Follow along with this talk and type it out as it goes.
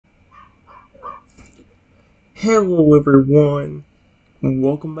Hello everyone, and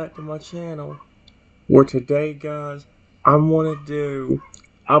welcome back to my channel, where today guys, I'm gonna do,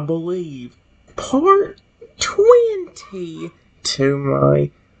 I believe, part 20 to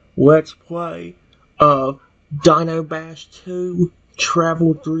my Let's Play of Dino Bash 2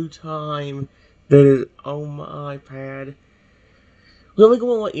 Travel Through Time that is on my iPad. Let me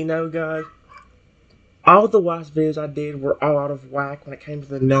go and let you know guys, all the last videos I did were all out of whack when it came to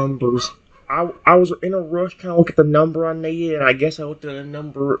the numbers. I was in a rush trying to look at the number I needed, and I guess I looked at a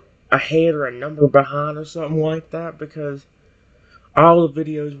number ahead or a number behind or something like that, because all the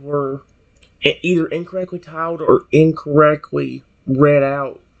videos were either incorrectly titled or incorrectly read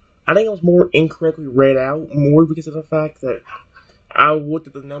out. I think it was more incorrectly read out, more because of the fact that I looked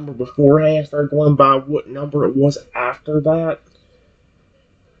at the number beforehand and started going by what number it was after that.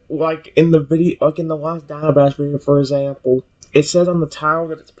 Like in the video, like in the last Dino Bash video, for example, it says on the title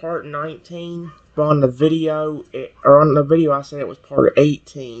that it's part 19, but on the video, I said it was part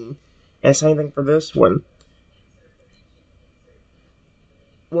 18. And same thing for this one.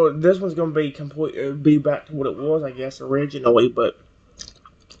 Well, this one's gonna be back to what it was, I guess, originally. But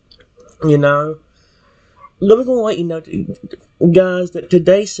you know, let me go and let you know, guys, that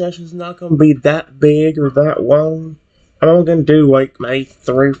today's session is not gonna be that big or that long. I'm only gonna do like maybe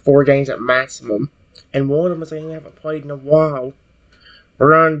 3 or 4 games at maximum, and one of them is a game I haven't played in a while. We're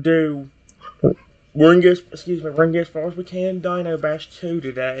gonna get as far as we can Dino Bash 2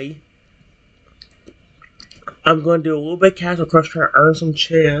 today. I'm gonna do a little bit of Castle Crush, trying to earn some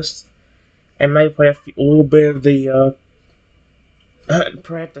chests, and maybe play a little bit of the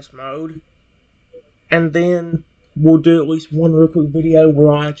practice mode, and then we'll do at least one real quick video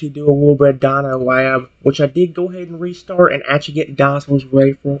where I actually do a little bit of Dino Lab, which I did go ahead and restart and actually get dinosaurs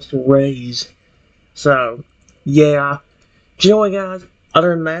ready for us to raise. So, yeah. Do you know what, guys? Other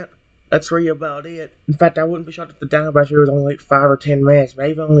than that, that's really about it. In fact, I wouldn't be shocked if the Dino Bash was only like 5 or 10 minutes,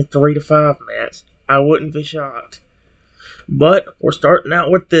 maybe only 3 to 5 minutes. I wouldn't be shocked. But we're starting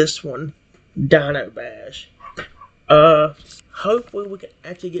out with this one, Dino Bash. Hopefully we can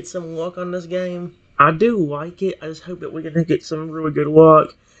actually get some luck on this game. I do like it. I just hope that we're gonna get some really good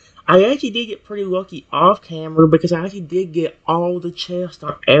luck. I actually did get pretty lucky off camera because I actually did get all the chests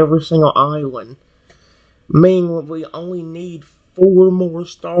on every single island. Meaning we only need 4 more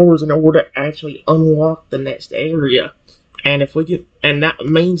stars in order to actually unlock the next area. And if we get, and that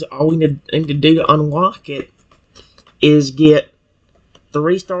means all we need to do to unlock it is get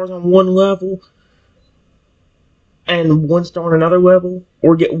 3 stars on one level and 1 star on another level,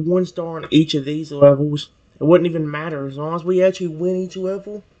 or get 1 star on each of these levels. It wouldn't even matter. As long as we actually win each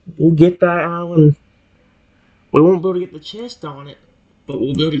level, we'll get that island. We won't be able to get the chest on it, but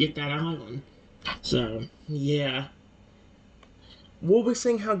we'll be able to get that island. So, yeah. We'll be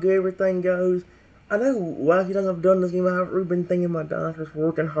seeing how good everything goes. I know last time I've done this game, I haven't really been thinking my dinosaurs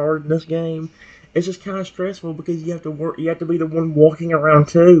working hard in this game. It's just kind of stressful because you have to be the one walking around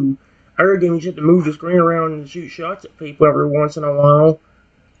too. Other games, you have to move the screen around and shoot shots at people every once in a while.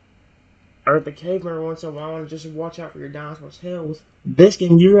 Or at the caveman every once in a while, and just watch out for your dinosaur's health. This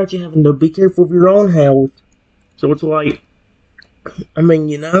game, you're actually having to be careful of your own health. So it's like, I mean,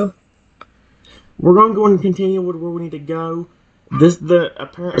 you know, we're going to go and continue with where we need to go. This is the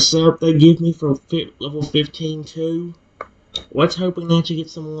apparent setup they give me for level 15 too. Let's hope we can actually get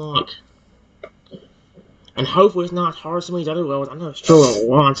some luck. And hopefully it's not as hard as some of these other levels. I know it's still a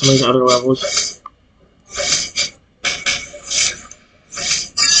lot on some of these other levels.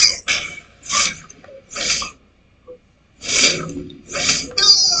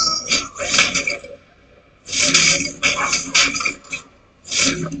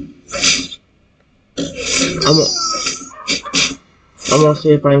 I'm gonna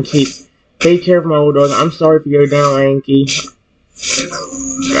see if I can keep. Take care of my old dog. I'm sorry if you go down, Anky.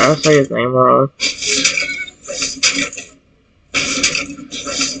 I'll say his name wrong.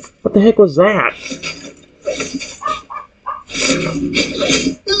 What the heck was that?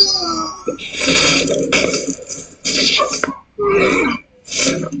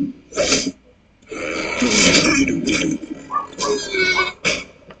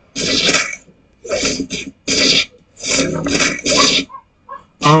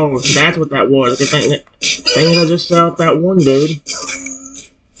 Oh, that's what that was. I think I just saw that one dude.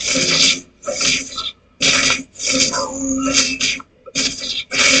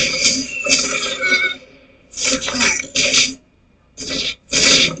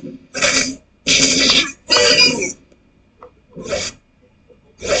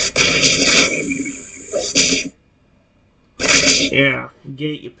 Yeah,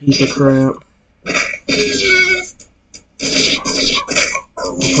 get it, you piece of crap.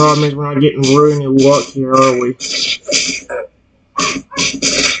 problem is we're not getting really any luck here, are we?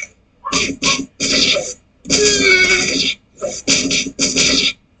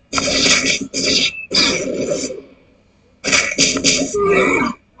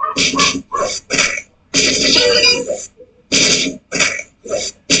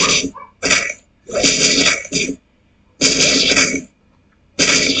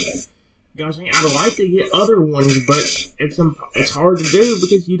 Gosh, I'd like to get other ones, but it's hard to do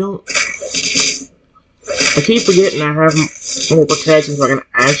because you don't. I keep forgetting I have more protection, so I can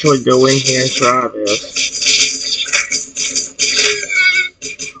actually go in here and try this.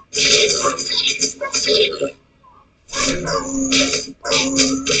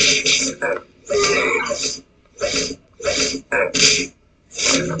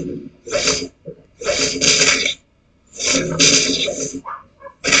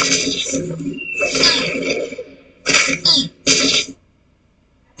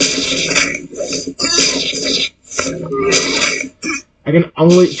 I can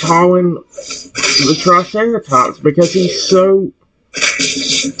only call in the Triceratops because he's so.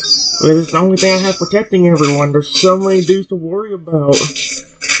 It's the only thing I have protecting everyone. There's so many dudes to worry about.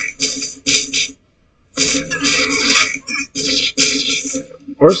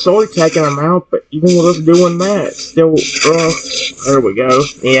 We're slowly taking them out, but even with us doing that, still, there we go.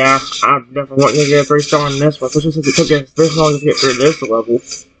 Yeah, I definitely wasn't going to get a 3-star on this one, especially since it took us this long to get through this level.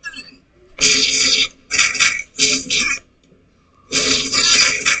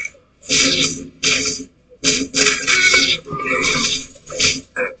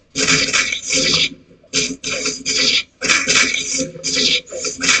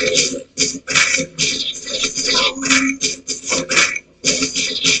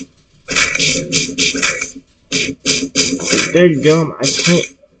 Dadgum, I can't.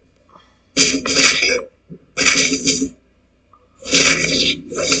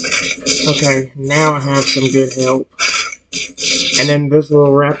 Okay, now I have some good help. And then this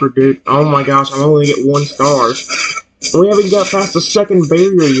little rapper dude, oh my gosh, I'm only get 1 star. We haven't got past the second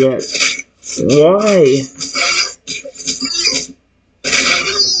barrier yet. Why?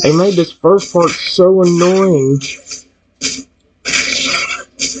 They made this first part so annoying.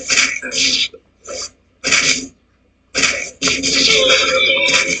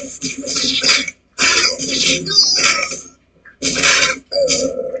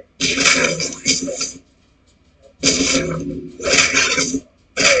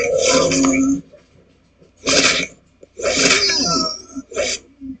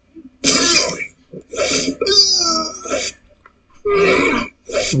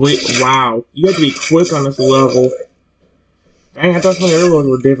 Wow, you have to be quick on this level. Dang, I thought some of the other ones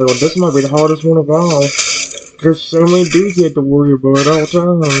were difficult. This might be the hardest one of all. There's so many dudes you have to worry about at all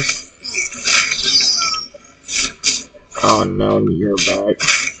times. Oh no, you're back.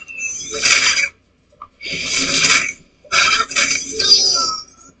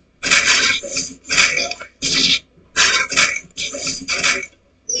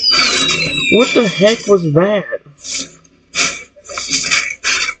 What the heck was that?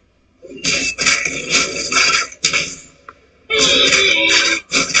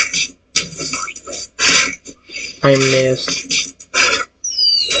 I missed.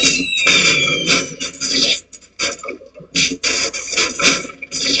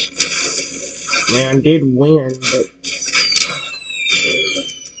 Man, I did win, but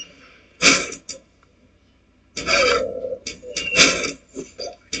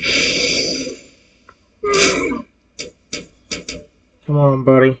come on,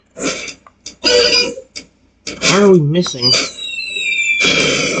 buddy. How are we missing?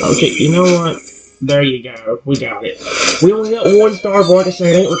 Okay, you know what? There you go. We got it. We only got 1 star, but like I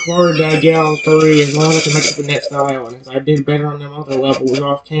said, it ain't required that I get all 3 as long as I can make it to the next island. I did better on them other levels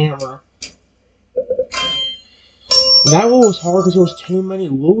off camera. That one was hard because there was too many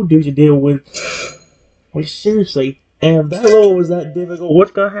little dudes to deal with. Like, seriously. And if that level was that difficult,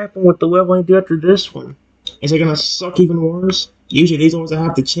 what's gonna happen with the level I do after this one? Is it gonna suck even worse? Usually these ones that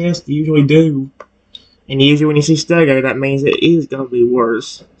have the chest usually do. And usually when you see Stego, that means it is going to be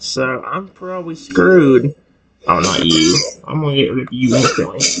worse. So, I'm probably screwed. Oh, not you. I'm going to get rid of you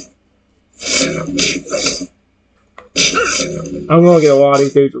instantly. I'm going to get a lot of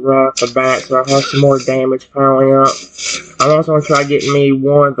these dudes right off the bat, so I have some more damage piling up. I'm also going to try getting me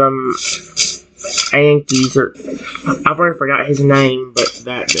one of them Yankees, or I've already forgot his name, but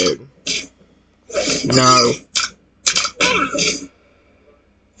that dude. No.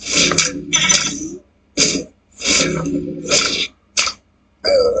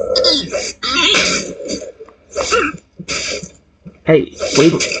 Hey,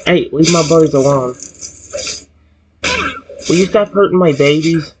 leave my buddies alone. Will you stop hurting my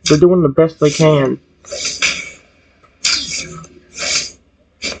babies? They're doing the best they can.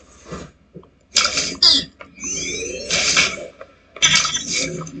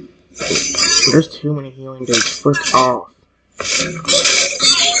 There's too many healing dates. Frick off.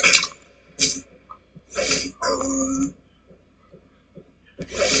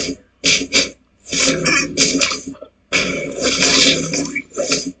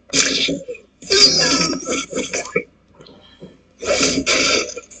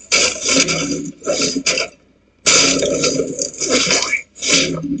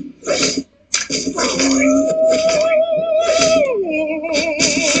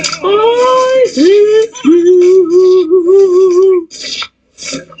 I hate you.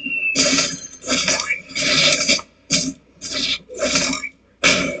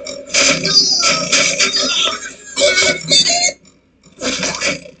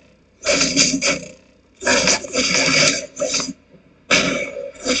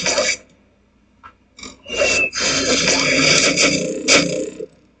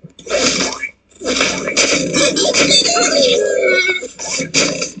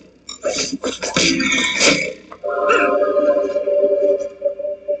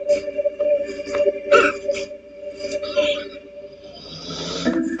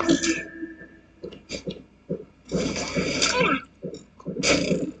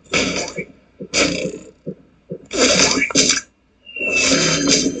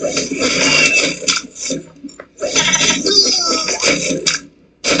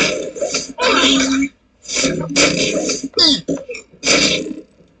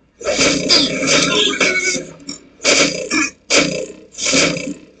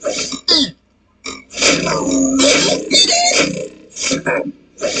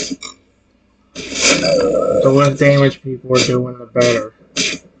 The less damage people are doing, the better.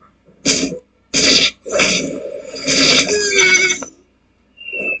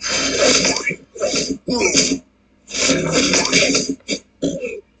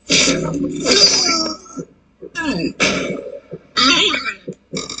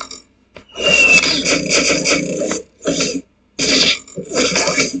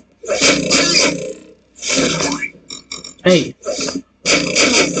 Hey.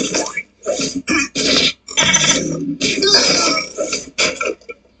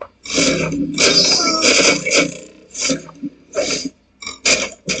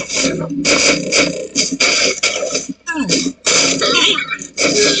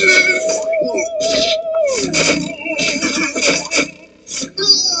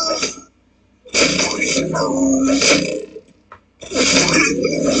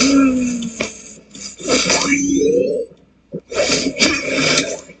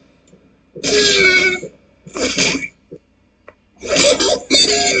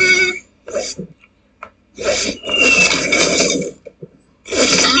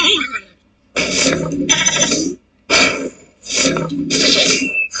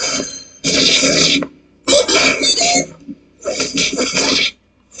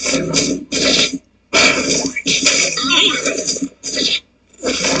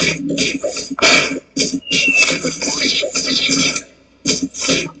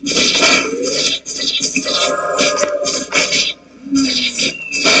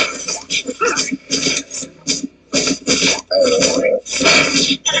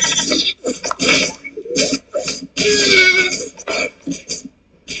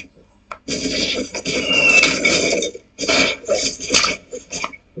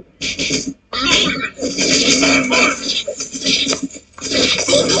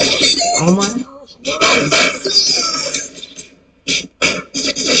 Oh my gosh, no.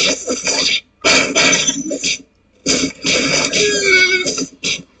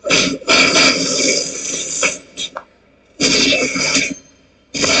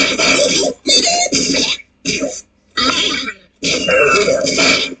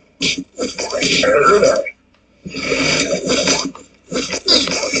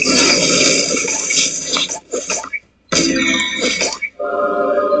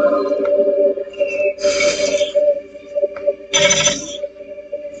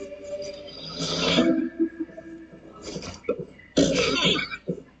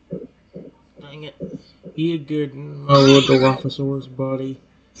 Dang it. You did good in the Dilophosaurus, buddy.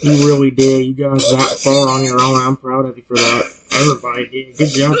 You really did. You guys got far on your own. I'm proud of you for that. Everybody did. Good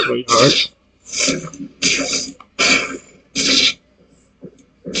job, sweetheart.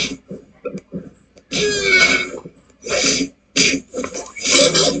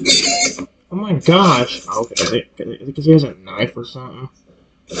 Oh my gosh. Okay, because he has a knife or something.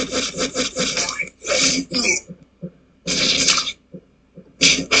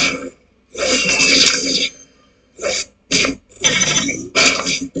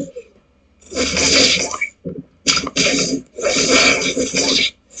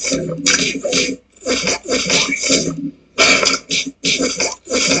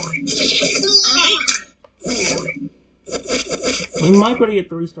 We might be able to get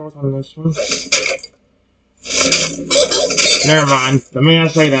 3 stars on this one. Never mind. The minute I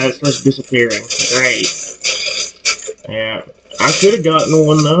say that, it starts disappearing. Great. Yeah. I could have gotten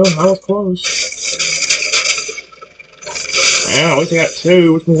one though. I was close. Yeah, at least I got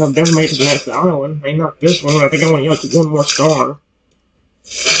 2, which means I've definitely made it to the next island. Maybe not this one, but I think I want to get 1 more star.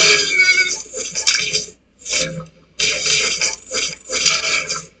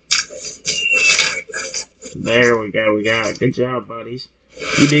 There we go, we got it. Good job, buddies.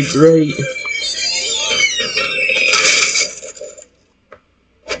 You did great.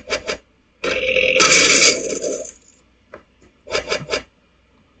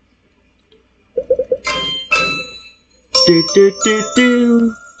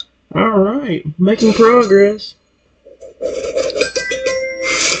 Do. Alright, making progress.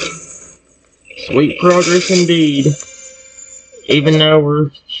 Sweet progress indeed. Even though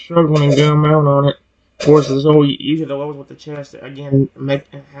we're struggling to go out on it. Of course, there's always usually the levels with the chest that again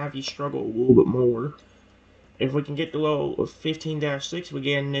have you struggle a little bit more. If we can get to level 15-6, we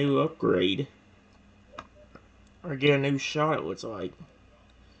get a new upgrade. Or get a new shot, it looks like.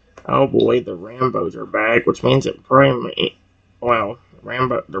 Oh boy, the Rambos are back, which means that probably, well,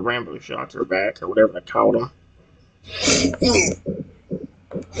 the Rambo shots are back, or whatever they called them.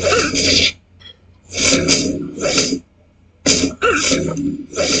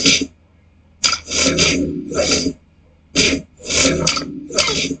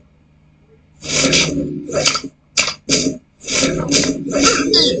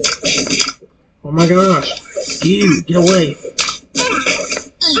 Oh my gosh! You, get away!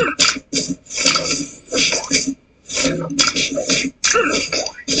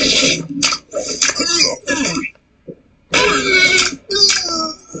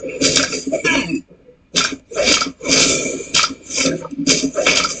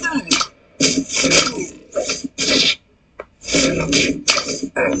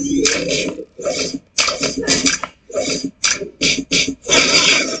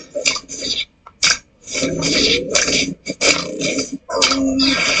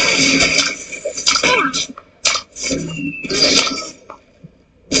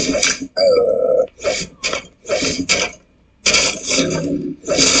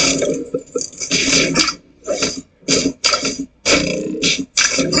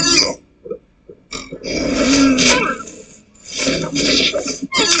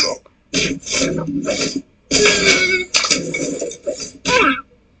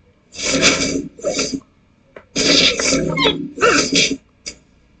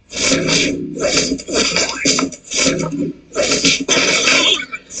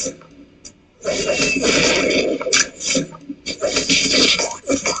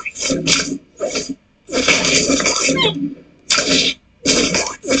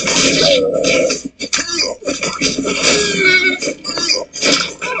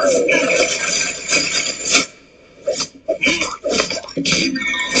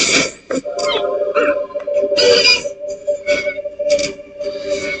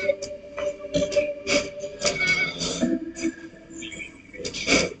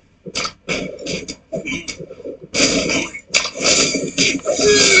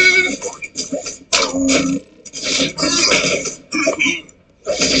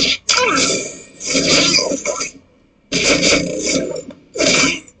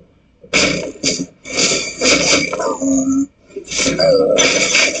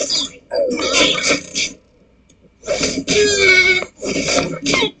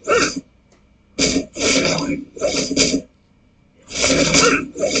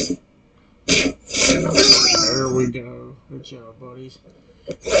 Good job, buddies.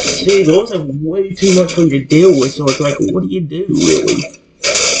 See, those have way too much for you to deal with, so it's like, what do you do, really?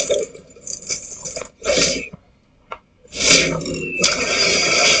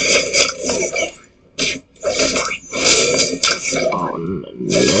 Oh,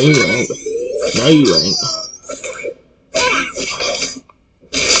 no you ain't. No you ain't.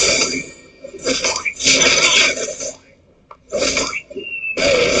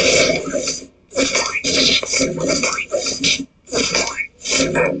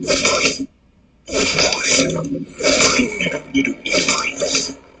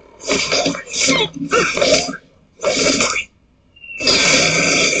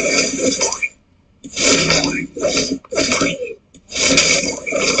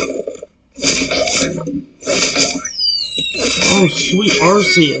 Oh, sweet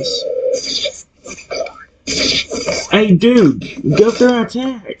Arceus. Hey, dude, go up there and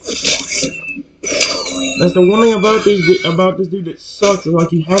attack. That's the one thing about this dude that sucks. Is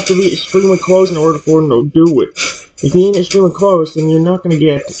like you have to be extremely close in order for him to do it. If you ain't extremely close, then you're not gonna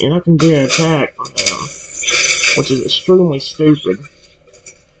get an attack from him, which is extremely stupid.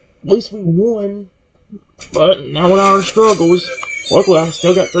 At least we won, but now with our struggles, luckily I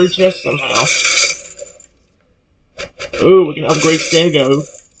still got 3 chests somehow. Ooh, we can upgrade Stego,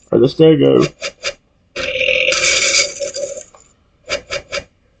 or the Stego.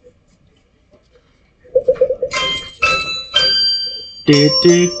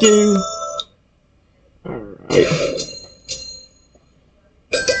 Do. Alright.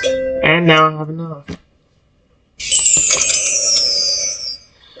 And now I have enough.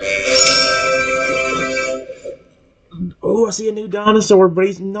 Oh, I see a new dinosaur, but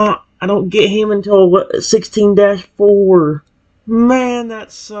he's not. I don't get him until 16-4. Man,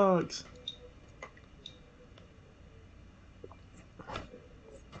 that sucks.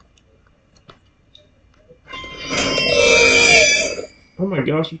 Oh my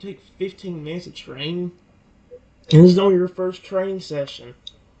gosh, you take 15 minutes to train? And this is only your first training session.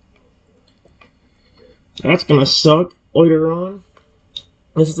 That's gonna suck later on.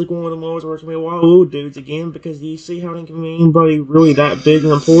 This is like one of the moments where it's gonna be a lot of little dudes again, because you see how it can be anybody really that big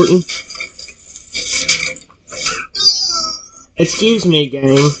and important? Excuse me,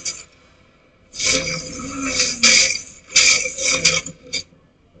 game.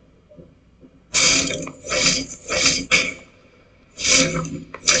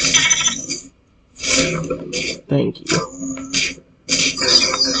 Thank you.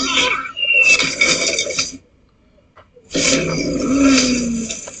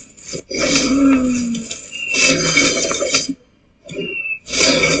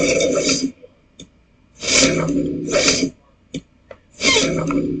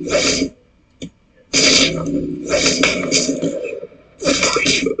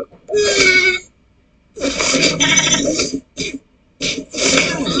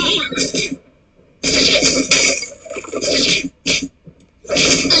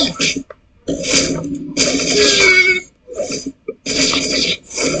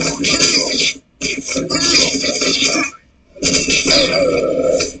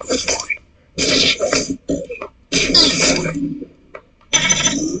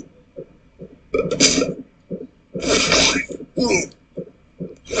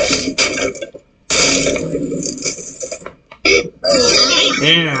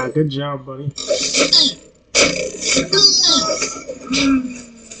 Yeah, good job, buddy.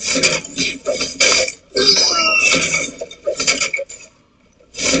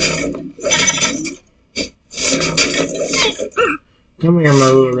 Come here, my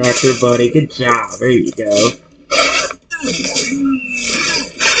little raptor buddy. Good job. There you go.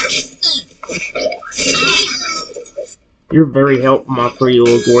 You're very helpful, my pretty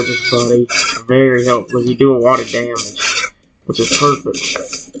little gorgeous buddy. Very helpful, because you do a lot of damage, which is perfect.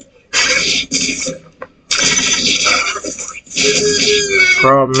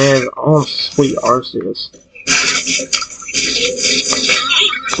 Problem is, oh sweet Arceus.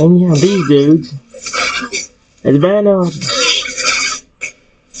 And yeah, these dudes. It's bad enough.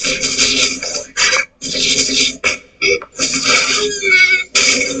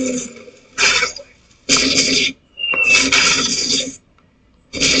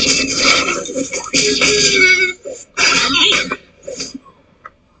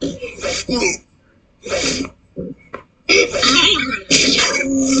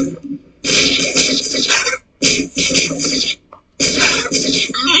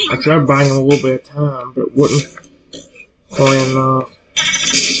 I tried buying him a little bit of time, but it wouldn't quite enough.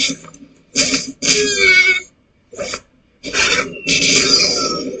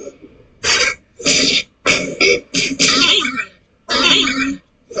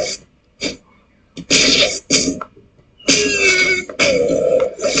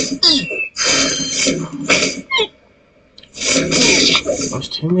 There's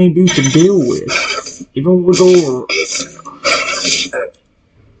too many dudes to deal with, even with all.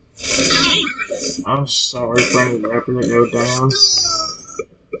 I'm sorry for any rapper that go down.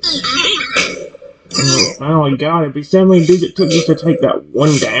 I finally got it, but see how many dudes it took just to take that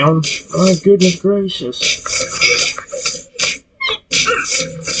one down? My goodness gracious.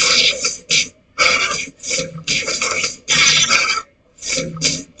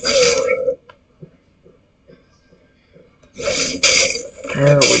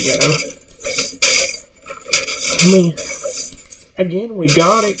 There we go. I mean, again, we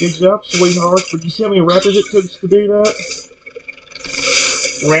got it. Good job, sweethearts. But you see how many raptors it took to do that?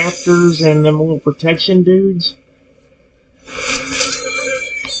 Raptors and them little protection dudes.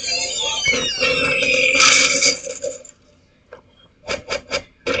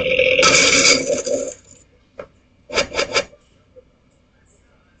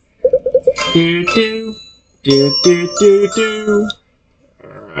 Do do do do do do.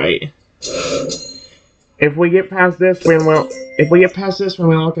 Alright. If we get past this one, we'll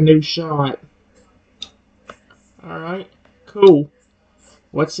unlock a new shot. Alright, cool.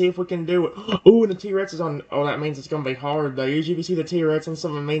 Let's see if we can do it. Ooh, and the T-Rex is on. Oh, that means it's gonna be hard though. Usually if you see the T-Rex on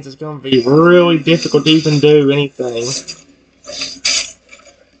something, it means it's gonna be really difficult to even do anything.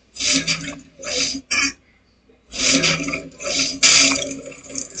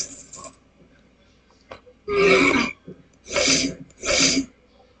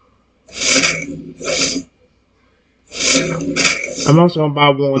 I'm also gonna buy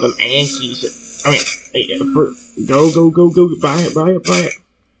one of them Ankies. I mean, go, buy it.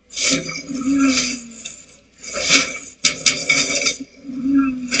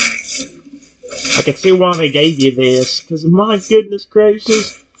 I can see why they gave you this, because my goodness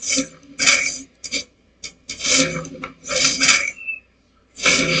gracious.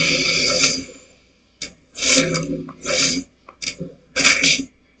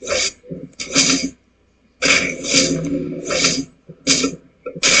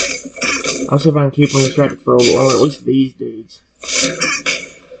 I'll see if I can keep them distracted for a while, or at least these dudes.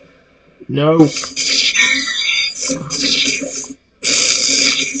 No.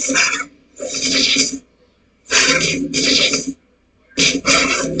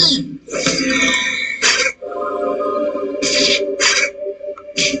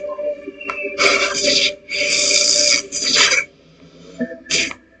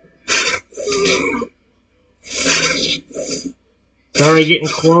 It's already getting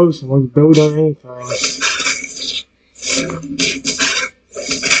close, and we're building anything.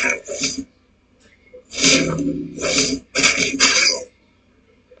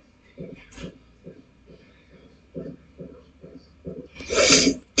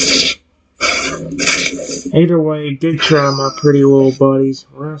 Either way, good try, my pretty little buddies.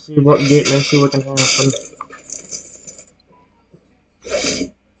 We're gonna see what getting and see what can happen.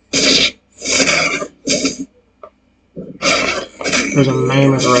 There's a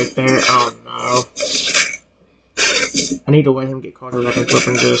mammoth right there. Oh no. I need to let him get caught or I can flip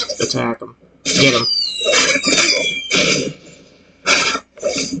and just attack him. Get him.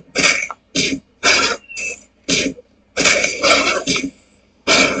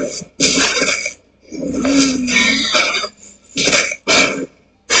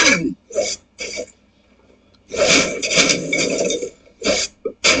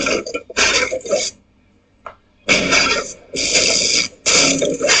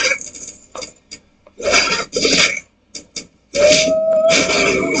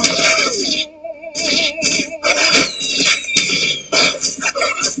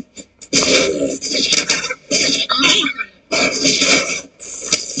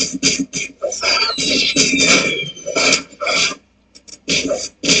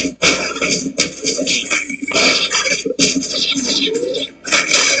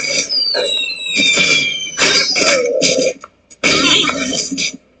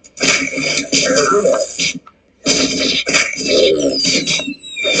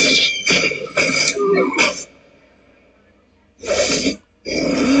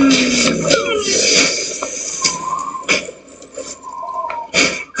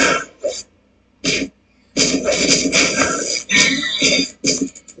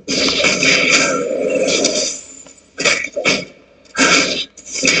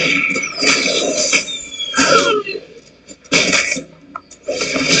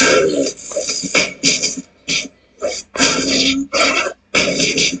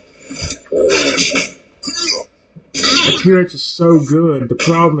 T-Rex is so good. The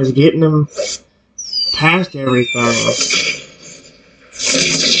problem is getting them past everything.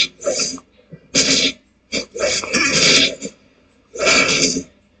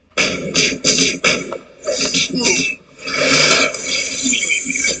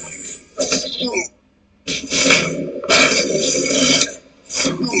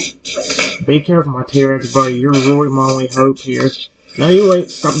 Be careful, my T-Rex buddy. You're really my only hope here. No, you ain't.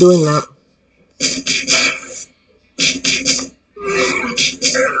 Stop doing that.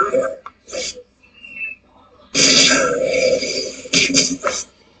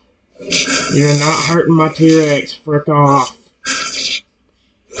 You're not hurting my T-Rex. Frick off.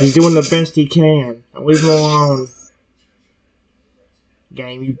 He's doing the best he can. Leave him alone.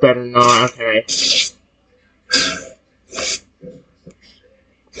 Game, you better not. Okay.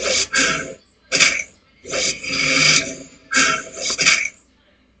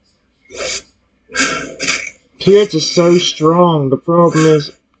 T-Rex is so strong. The problem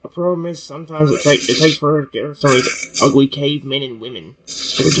is sometimes it takes for her to get her some of these ugly cavemen and women.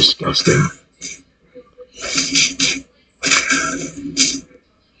 They're disgusting.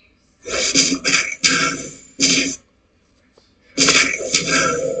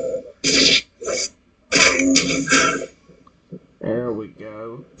 we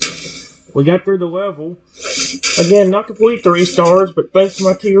go. We got through the level. Again, not complete 3 stars, but thanks to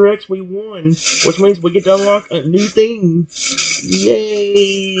my T-Rex, we won. Which means we get to unlock a new thing.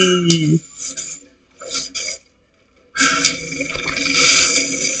 Yay!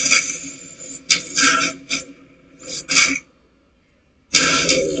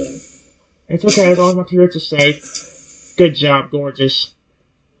 It's okay, as long as my T-Rex is safe. Good job, gorgeous.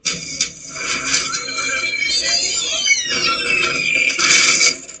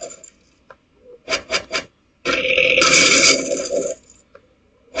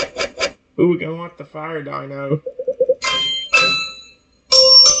 Ooh, we're gonna want the fire dino.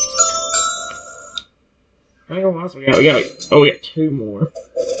 How many else we got? We got 2 more.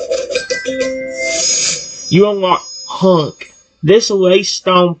 You unlock Hunk. This lace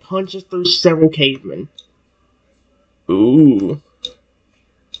stone punches through several cavemen. Ooh.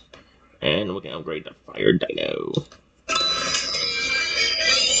 And we can upgrade the fire dino.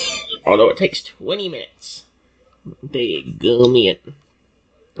 Although it takes 20 minutes. Dadgummit.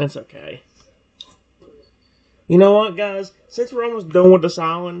 That's okay. You know what, guys? Since we're almost done with this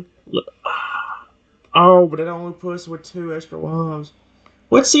island, look. Oh, but it only puts us with 2 extra lives.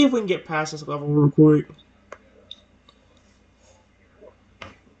 Let's see if we can get past this level real quick.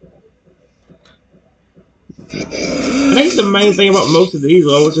 I think the main thing about most of these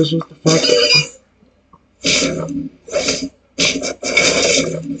levels is just the fact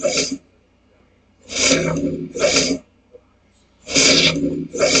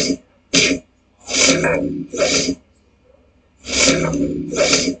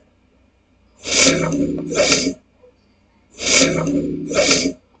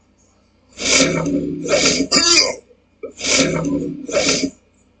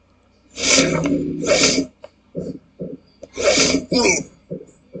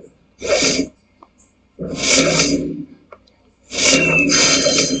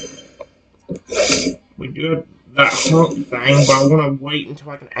we do have that hump thing, but I want to wait until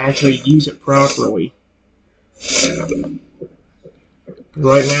I can actually use it properly.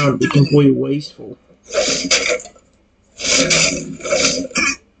 Right now, it'd be completely wasteful.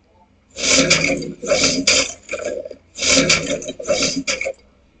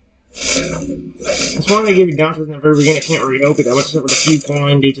 That's why they give you downtime in the very beginning. I can't reopen that much except with a few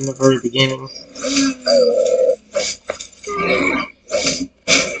findings in the very beginning.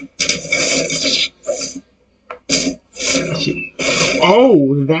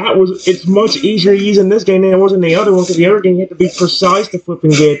 Oh, it's much easier to use in this game than it was in the other one, because the other game you had to be precise to flip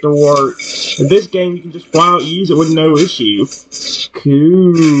and get it to work. In this game, you can just fly out and use it with no issue.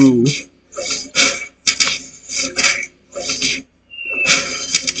 Cool.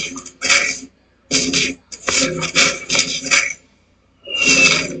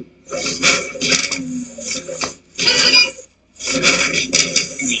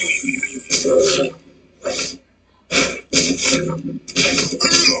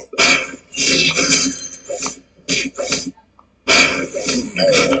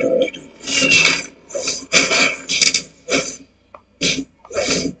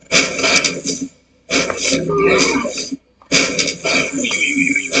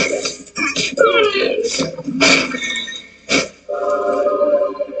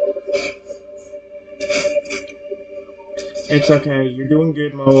 It's okay, you're doing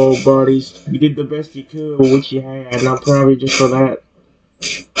good, my little buddies. You did the best you could with what you had, and I'm proud of you just for that.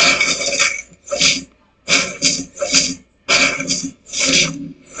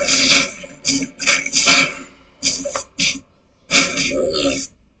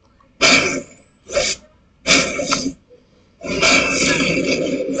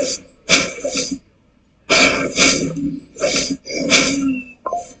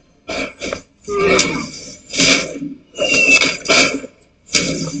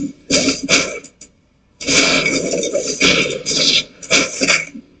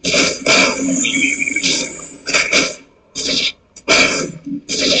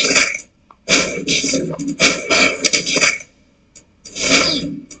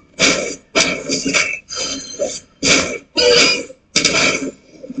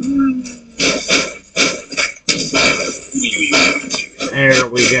 There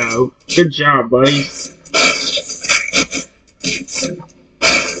we go. Good job, buddy.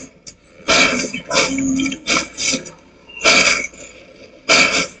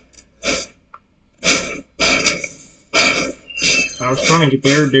 I was trying to get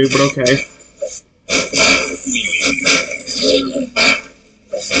there, dude, but okay.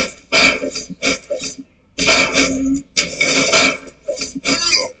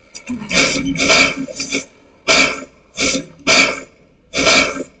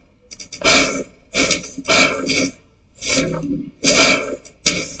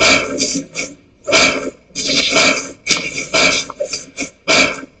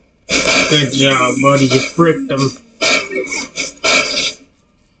 Good job, buddy. You fricked them.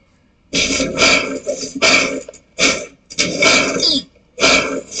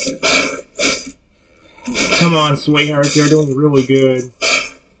 Come on, sweetheart. You're doing really good.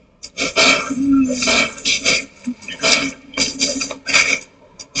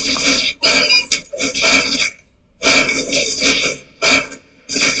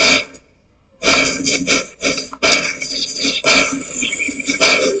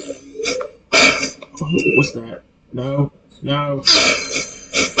 What's that? No, no.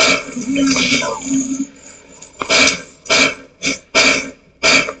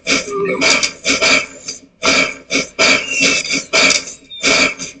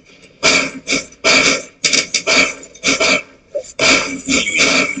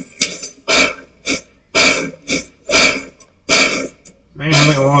 Man, I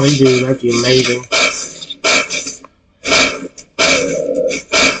think a lot of these dudes is actually amazing.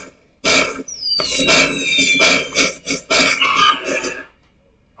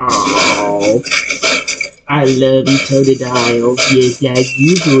 Oh, I love you, Totodile. Yes, that's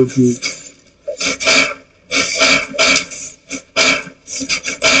you, Georgie.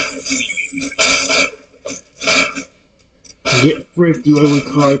 Get fricked, you ugly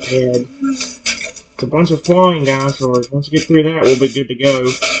carpet. It's a bunch of flying dinosaurs. Once you get through that, we'll be good to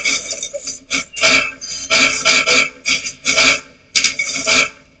go.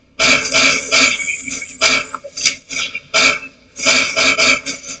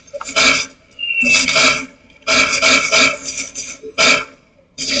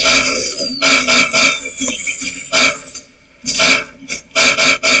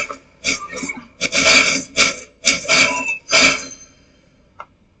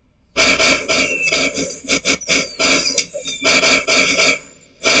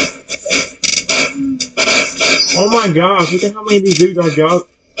 Oh my gosh, look at how many of these dudes I got.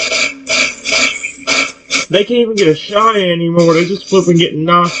 They can't even get a shot in anymore, they're just flipping getting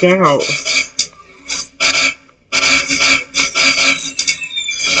knocked out.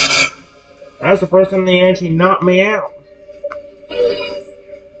 That's the first time they actually knocked me out.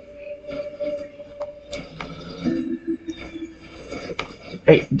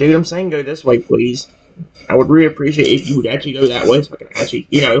 Hey, dude, I'm saying go this way, please. I would really appreciate if you would actually go that way so I can actually,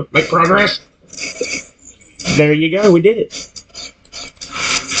 you know, make progress. There you go, we did it.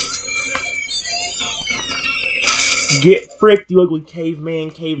 Get fricked, you ugly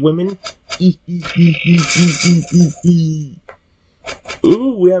caveman, cavewomen.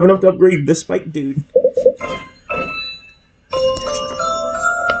 Ooh, we have enough to upgrade the spike dude.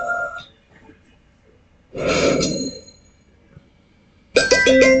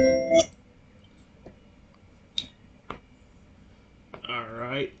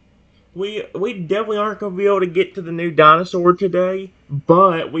 Alright. We definitely aren't going to be able to get to the new dinosaur today,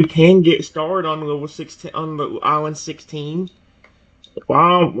 but we can get started on level 16 on the island 16.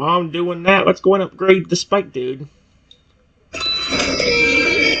 While I'm doing that, let's go and upgrade the spike dude.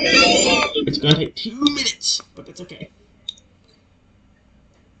 It's going to take 2 minutes, but that's okay.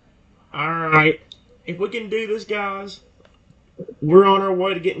 Alright, if we can do this, guys, we're on our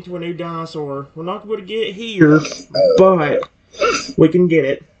way to getting to a new dinosaur. We're not going to get it here, but we can get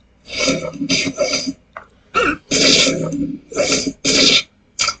it.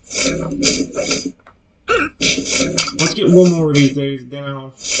 Let's get one more of these days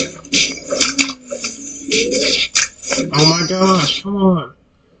down. Oh my gosh, come on.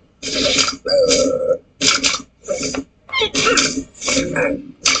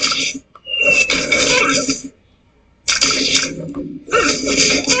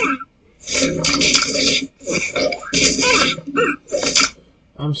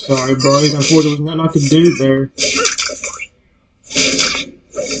 I'm sorry, boys. Unfortunately, there was nothing I could do there.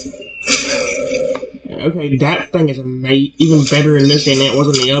 Okay, that thing is even better in this than it was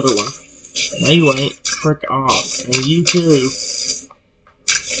in the other one. Anyway, frick off. And you too.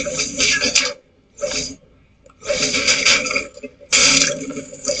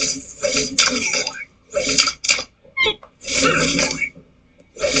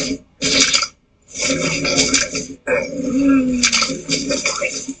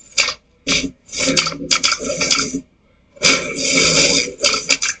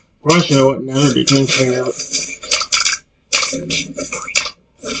 Russia would never be taken care of it.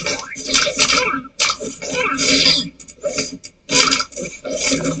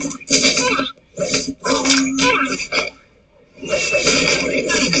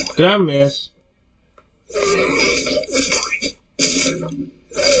 Did I miss?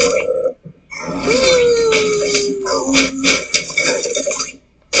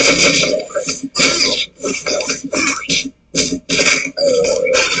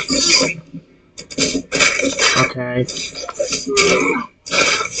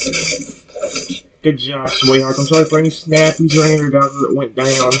 Good job, sweetheart. I'm sorry for any snappies or any other guys that went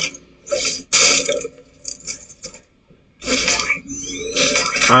down.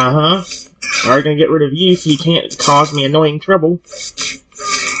 Alright, gonna get rid of you so you can't cause me annoying trouble.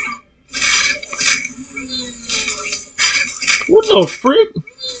 What the frick?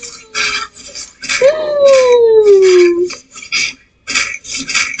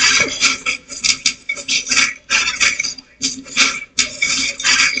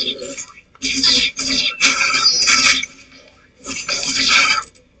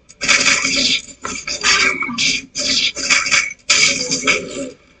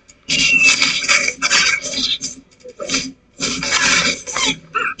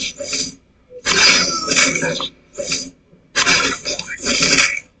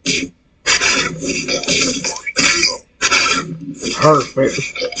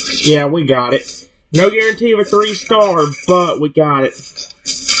 Perfect. Yeah, we got it. No guarantee of a 3-star, but we got it.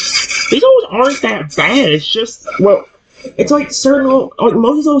 These ones aren't that bad. It's just, well, it's like certain, like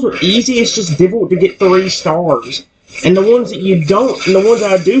most of those are easy. It's just difficult to get 3 stars. And the ones that you don't, and the ones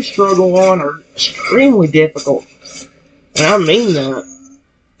that I do struggle on are extremely difficult. And I mean that.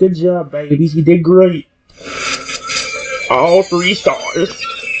 Good job, babies. You did great. All 3 stars.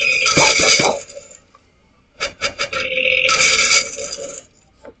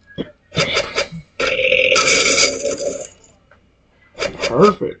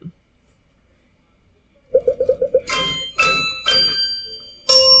 Perfect.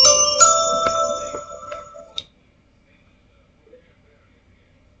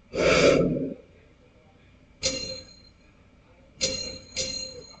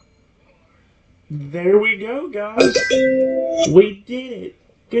 There we go, guys. We did it.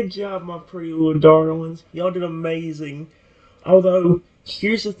 Good job, my pretty little darlings. Y'all did amazing. Although,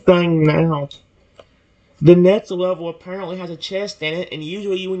 here's the thing now. The next level apparently has a chest in it, and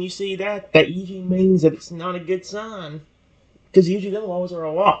usually when you see that, that usually means that it's not a good sign. Because usually them levels are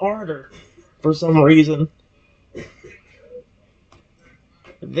a lot harder, for some reason.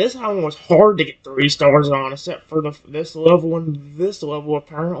 This one was hard to get 3 stars on, except for this level and this level,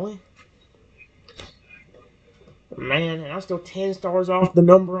 apparently. Man, and I'm still 10 stars off the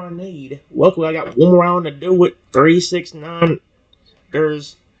number I need. Luckily, I got one round to do it. 3, 6, 9.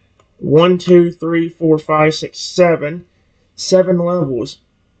 There's 1, 2, 3, 4, 5, 6, 7. 7 levels.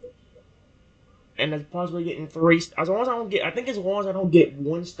 And I'm possibly getting 3. As long as I don't get, I think as long as I don't get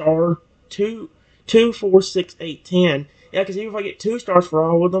 1 star, 2, 4, 6, 8, 10. Yeah, because even if I get 2 stars for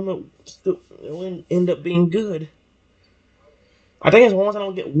all of them, it'll end up being good. I think as long as I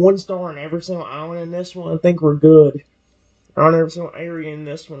don't get 1 star in every single island in this one, I think we're good. On every single area in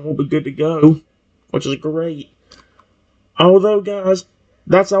this one, we'll be good to go, which is great. Although, guys,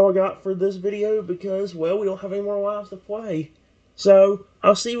 that's all I got for this video because, well, we don't have any more lives to play. So,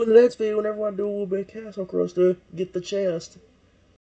 I'll see you in the next video whenever I do a little bit of Castle Crust to get the chest.